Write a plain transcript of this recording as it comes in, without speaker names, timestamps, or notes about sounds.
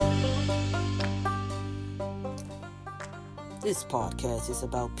This podcast is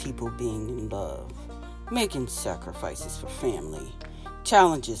about people being in love, making sacrifices for family,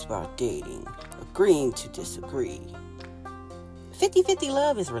 challenges while dating, agreeing to disagree. 50-50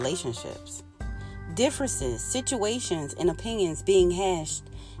 love is relationships. Differences, situations, and opinions being hashed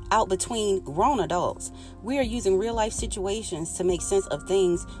out between grown adults. We are using real life situations to make sense of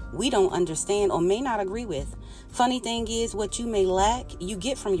things we don't understand or may not agree with. Funny thing is, what you may lack, you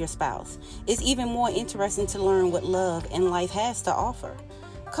get from your spouse. It's even more interesting to learn what love and life has to offer.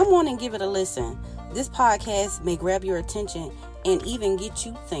 Come on and give it a listen. This podcast may grab your attention and even get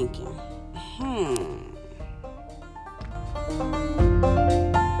you thinking.